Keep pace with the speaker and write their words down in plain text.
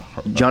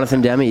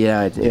Jonathan Demme,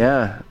 yeah.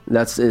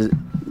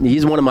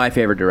 He's one of my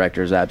favorite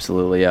directors,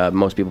 absolutely.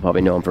 Most people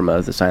probably know him from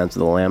The Silence of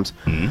the Lambs.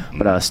 Mm-hmm.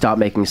 But Stop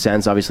Making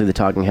Sense, obviously the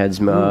Talking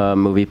Heads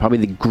movie, probably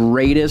the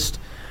greatest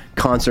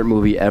concert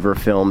movie ever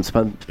filmed.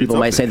 People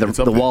might say the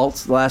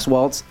Last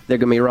Waltz. They're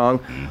gonna be wrong,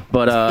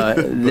 but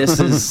this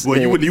is. Well,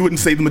 you wouldn't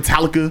say the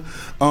Metallica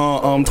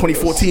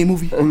 2014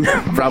 movie.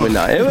 Probably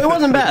not. It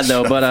wasn't bad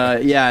though,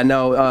 but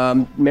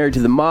Married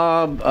to the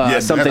Mob,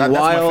 Something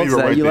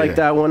Wild. You like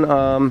that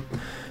one?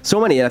 So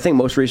many. I think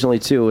most recently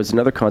too was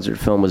another concert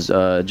film was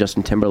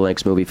Justin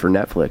Timberlake's movie for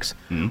Netflix,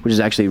 which is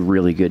actually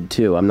really good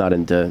too. I'm not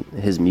into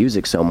his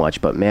music so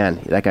much, but man,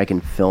 that guy can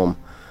film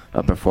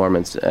a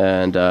performance,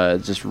 and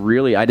just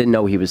really, I didn't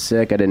know he was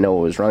sick. I didn't know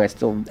what was wrong. I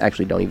still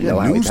actually don't even know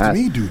how he passed. To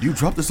me, dude. You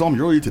dropped this on me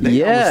earlier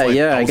today.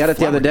 I got it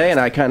the other day, and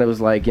I kind of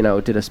was like,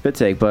 did a spit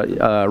take.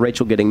 But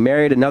Rachel Getting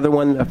Married, another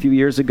one a few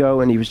years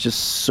ago, and he was just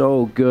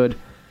so good.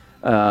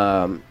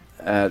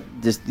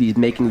 He's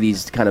making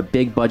these kind of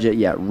big budget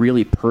yet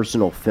really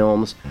personal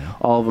films.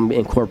 All of them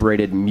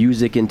incorporated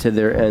music into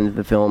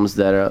the films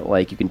that are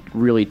like, you can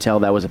really tell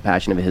that was a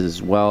passion of his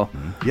as well.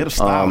 He had a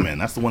style, man.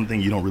 That's the one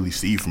thing you don't really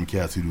see from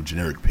cats who do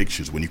generic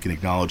pictures, when you can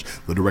acknowledge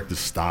the director's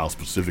style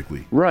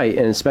specifically. Right,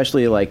 and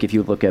especially like if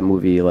you look at a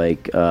movie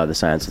like The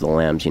Silence of the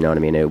Lambs, you know what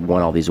I mean? It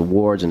won all these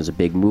awards, and it's a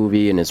big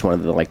movie, and it's one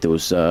of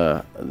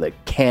the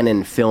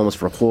canon films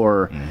for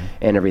horror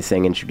and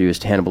everything.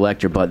 Introduced Hannibal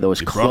Lecter, but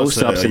those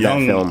close-ups in that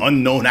film.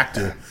 Unknown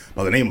actor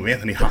by the name of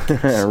Anthony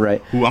Hopkins. Right.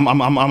 Who I'm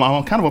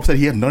kind of upset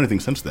he hasn't done anything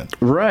since then.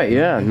 Right.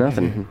 Yeah.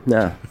 Nothing.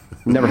 No.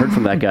 Never heard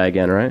from that guy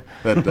again. Right.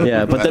 But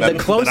the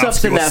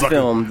close-ups in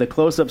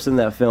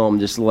that film,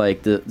 just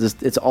like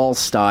it's all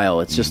style.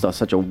 It's just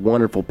such a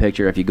wonderful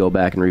picture if you go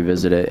back and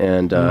revisit it.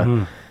 And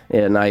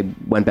and I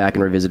went back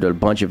and revisited a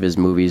bunch of his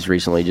movies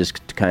recently,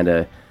 just to kind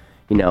of,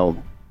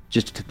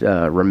 just to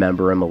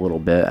remember him a little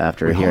bit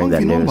after hearing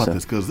that news. How long have you known about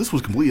this? Because this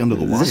was completely under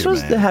the wire,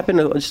 That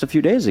happened just a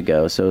few days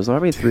ago, so it was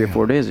already 3 or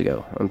 4 days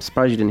ago. I'm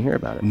surprised you didn't hear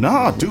about it.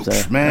 Nah, dude,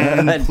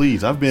 man,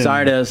 please. I've been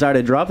sorry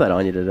to drop that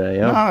on you today.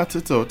 Yeah. Nah,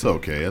 it's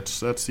okay.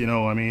 It's it's. And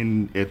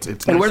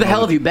nice where the hell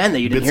have you been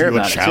that you didn't hear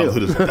about it?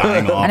 Childhood is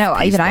dying off. I know.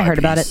 Even I heard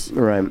about it.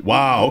 Right.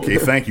 Wow. Okay.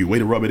 Thank you. Way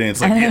to rub it in.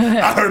 It's like,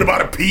 I heard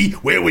about it. P.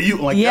 Where were you?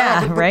 Like,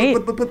 right.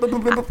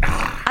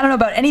 I don't know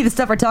about any of the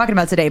stuff we're talking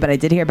about today, but I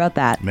did hear about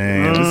that.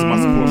 Man, this is my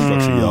support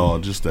structure, y'all.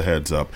 Just a heads up.